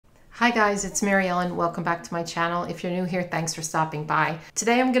Hi guys, it's Mary Ellen. Welcome back to my channel. If you're new here, thanks for stopping by.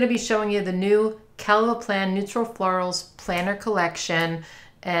 Today I'm going to be showing you the new Kellofaplan Neutral Florals Planner Collection,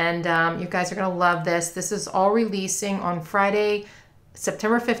 and you guys are going to love this. This is all releasing on Friday,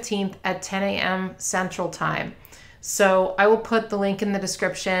 September 15th at 10 a.m. Central Time. So I will put the link in the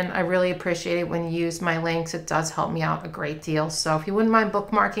description. I really appreciate it when you use my links. It does help me out a great deal. So if you wouldn't mind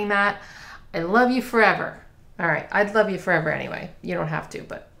bookmarking that, I love you forever. All right, I'd love you forever anyway. You don't have to,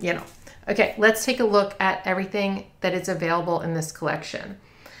 but you know. Okay, let's take a look at everything that is available in this collection.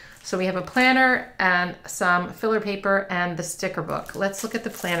 So we have a planner and some filler paper and the sticker book. Let's look at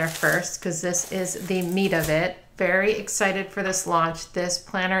the planner first because this is the meat of it. Very excited for this launch. This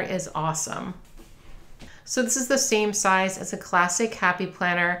planner is awesome. So this is the same size as a classic Happy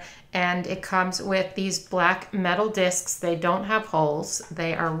Planner, and it comes with these black metal discs. They don't have holes.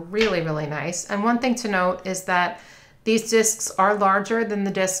 They are really, really nice. And one thing to note is that these discs are larger than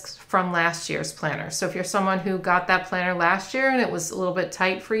the discs from last year's planner. So if you're someone who got that planner last year and it was a little bit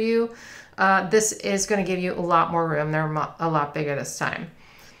tight for you, this is going to give you a lot more room. They're a lot bigger this time.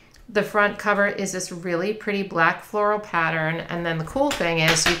 The front cover is this really pretty black floral pattern, and then the cool thing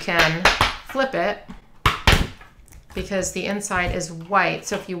is you can flip it because the inside is white.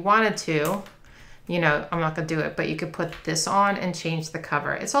 So if you wanted to, you know, I'm not gonna do it, but you could put this on and change the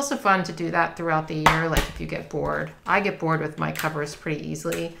cover. It's also fun to do that throughout the year, like if you get bored. I get bored with my covers pretty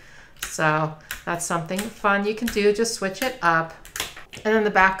easily. So that's something fun you can do, just switch it up. And then the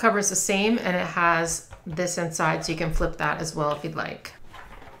back cover is the same, and it has this inside, so you can flip that as well if you'd like.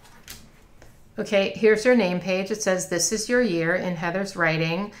 Okay, here's your name page. It says, "This is your year" in Heather's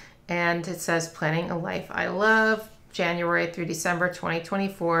writing, and it says, "Planning a Life I Love, January through December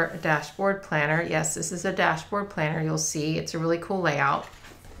 2024 dashboard planner." Yes, this is a dashboard planner. You'll see it's a really cool layout.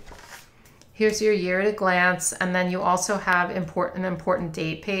 Here's your year at a glance, and then you also have an important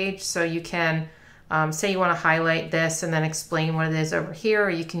date page, so you can say you want to highlight this and then explain what it is over here, or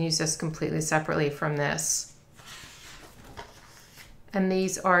you can use this completely separately from this. And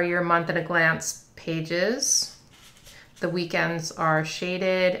these are your month at a glance pages. The weekends are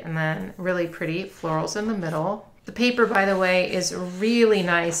shaded, and then really pretty florals in the middle. The paper, by the way, is really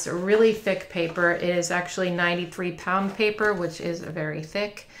nice, really thick paper. It is actually 93-pound paper, which is very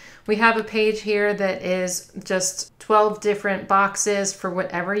thick. We have a page here that is just 12 different boxes for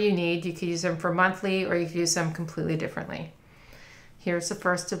whatever you need. You could use them for monthly, or you could use them completely differently. Here's the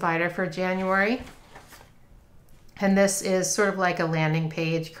first divider for January. And this is sort of like a landing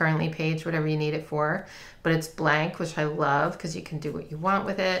page, currently page, whatever you need it for. But it's blank, which I love because you can do what you want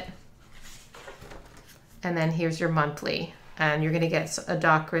with it. And then here's your monthly, and you're going to get a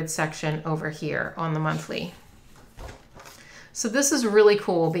dot grid section over here on the monthly. So this is really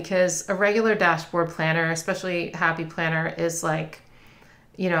cool because a regular dashboard planner, especially Happy Planner, is like,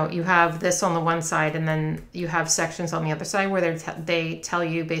 you know, you have this on the one side and then you have sections on the other side where they tell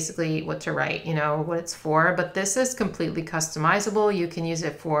you basically what to write, you know, what it's for. But this is completely customizable. You can use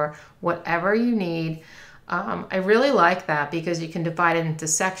it for whatever you need. I really like that because you can divide it into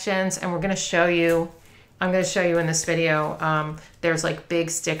sections, and we're going to show you, I'm going to show you in this video, there's like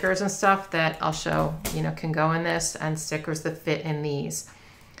big stickers and stuff that I'll show, you know, can go in this, and stickers that fit in these.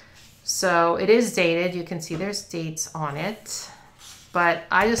 So it is dated. You can see there's dates on it, but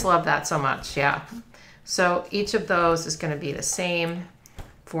I just love that so much. Yeah. So each of those is going to be the same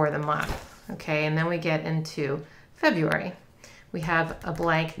for the month. Okay. And then we get into February. We have a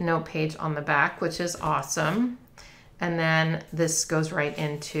blank note page on the back, which is awesome. And then this goes right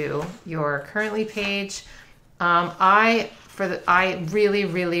into your currently page. I really,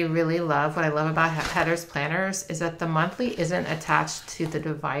 really, really love, what I love about Heather's planners is that the monthly isn't attached to the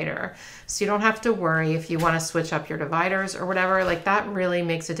divider. So you don't have to worry if you want to switch up your dividers or whatever. Like, that really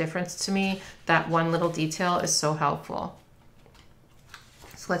makes a difference to me. That one little detail is so helpful.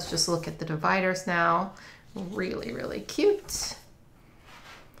 So let's just look at the dividers now. Really, really cute.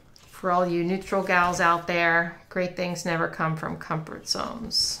 For all you neutral gals out there, great things never come from comfort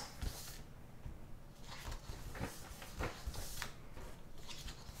zones.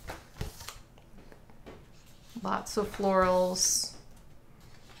 Lots of florals.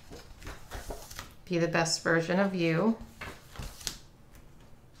 Be the best version of you.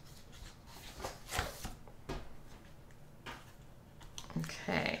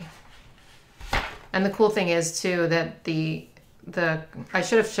 Okay. And the cool thing is too that I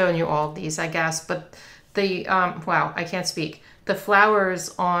should have shown you all of these, I guess, but the, wow, I can't speak. The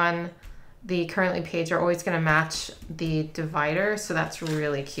flowers on the currently page are always going to match the divider, so that's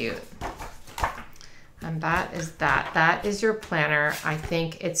really cute. And And that is that. That is your planner. I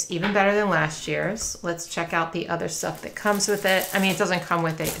think it's even better than last year's. Let's check out the other stuff that comes with it. I mean, it doesn't come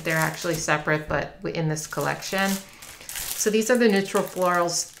with it. They're actually separate, but in this collection. So these are the Neutral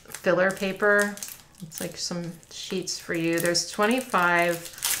Florals filler paper. It's like some sheets for you. There's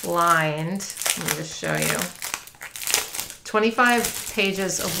 25 lined. Let me just show you. 25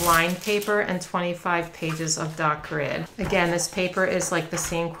 pages of lined paper and 25 pages of dot grid. Again, this paper is like the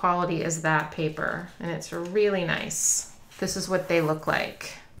same quality as that paper, and it's really nice. This is what they look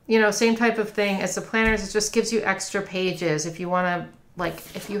like. You know, same type of thing as the planners. It just gives you extra pages. If you want to, like,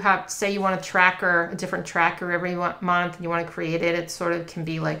 if you have, say you want a tracker, a different tracker every month, and you want to create it, it sort of can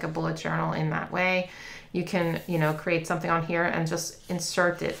be like a bullet journal in that way. You can, you know, create something on here and just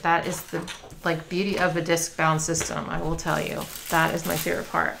insert it. That is the like beauty of a disc bound system, I will tell you. That is my favorite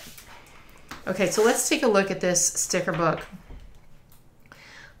part. Okay, so let's take a look at this sticker book.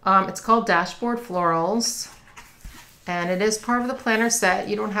 It's called Dashboard Florals, and it is part of the planner set.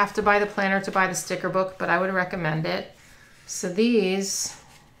 You don't have to buy the planner to buy the sticker book, but I would recommend it. So these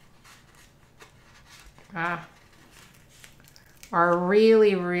are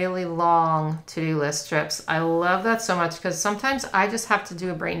really, really long to-do list strips. I love that so much because sometimes I just have to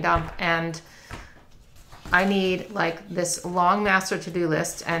do a brain dump and I need like this long master to-do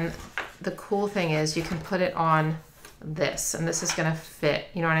list, and the cool thing is you can put it on this and this is gonna fit,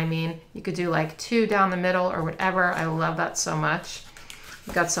 you know what I mean? You could do like 2 down the middle or whatever. I love that so much.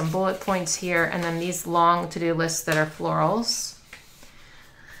 We've got some bullet points here and then these long to-do lists that are florals.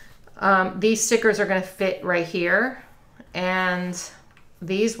 These stickers are gonna fit right here. And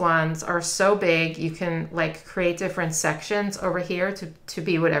these ones are so big, you can like create different sections over here to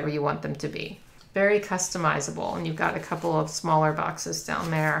be whatever you want them to be. Very customizable, and you've got a couple of smaller boxes down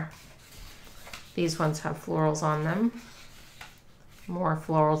there. These ones have florals on them. More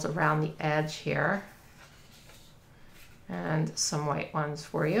florals around the edge here. And some white ones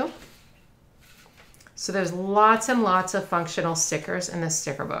for you. So there's lots and lots of functional stickers in this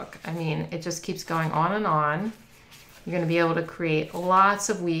sticker book. I mean, it just keeps going on and on. You're going to be able to create lots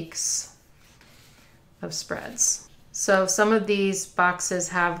of weeks of spreads. So some of these boxes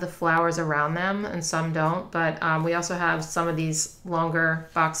have the flowers around them and some don't, but we also have some of these longer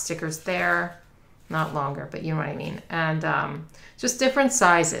box stickers there. Not longer, but you know what I mean. And just different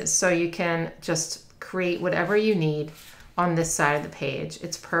sizes, so you can just create whatever you need on this side of the page.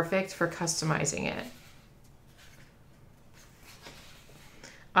 It's perfect for customizing it.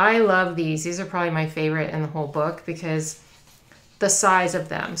 I love these. These are probably my favorite in the whole book because the size of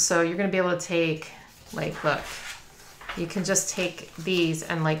them. So you're going to be able to take, like, look, you can just take these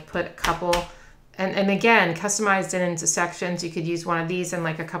and like put a couple, and again, customized it into sections. You could use one of these in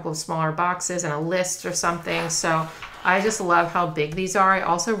like a couple of smaller boxes and a list or something. So I just love how big these are. I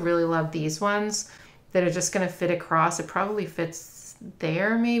also really love these ones that are just going to fit across. It probably fits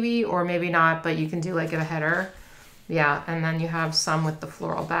there maybe, or maybe not, but you can do like a header. Yeah, and then you have some with the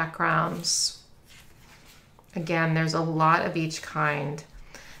floral backgrounds. Again, there's a lot of each kind.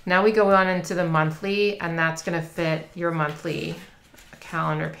 Now we go on into the monthly, and that's going to fit your monthly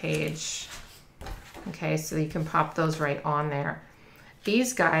calendar page. Okay, so you can pop those right on there.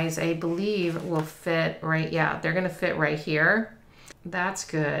 These guys, I believe, will fit right, yeah, they're going to fit right here. That's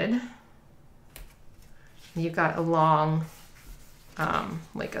good. You've got a long,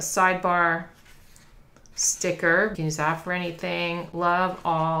 like a sidebar sticker. You can use that for anything. Love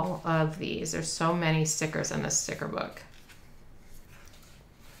all of these. There's so many stickers in this sticker book.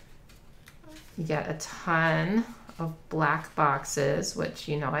 You get a ton of black boxes, which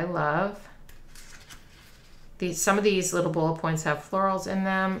you know I love. Some of these little bullet points have florals in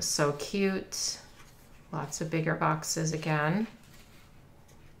them. So cute. Lots of bigger boxes again.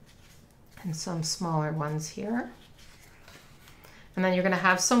 And some smaller ones here. And then you're going to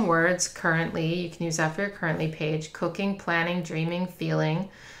have some words currently. You can use that for your currently page. Cooking, planning, dreaming, feeling,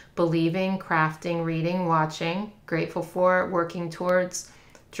 believing, crafting, reading, watching, grateful for, working towards,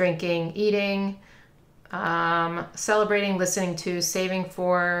 drinking, eating, celebrating, listening to, saving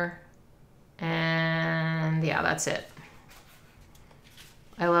for, and yeah, that's it.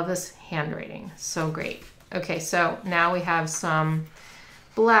 I love this handwriting. So great. Okay, so now we have some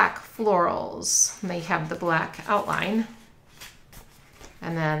black florals. They have the black outline.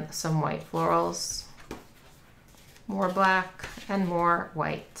 And then some white florals, more black and more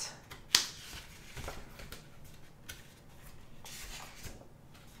white.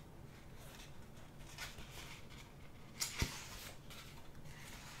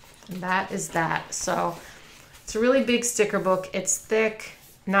 And that is that. So it's a really big sticker book. It's thick,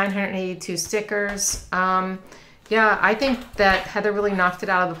 982 stickers. Yeah, I think that Heather really knocked it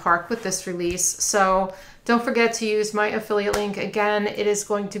out of the park with this release. So don't forget to use my affiliate link. Again, it is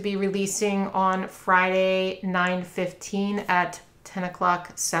going to be releasing on Friday, 9/15 at 10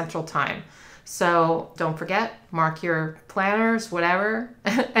 o'clock Central Time. So don't forget, mark your planners, whatever.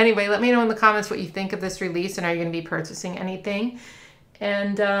 Anyway, let me know in the comments what you think of this release and are you going to be purchasing anything?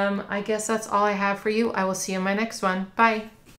 And I guess that's all I have for you. I will see you in my next one. Bye.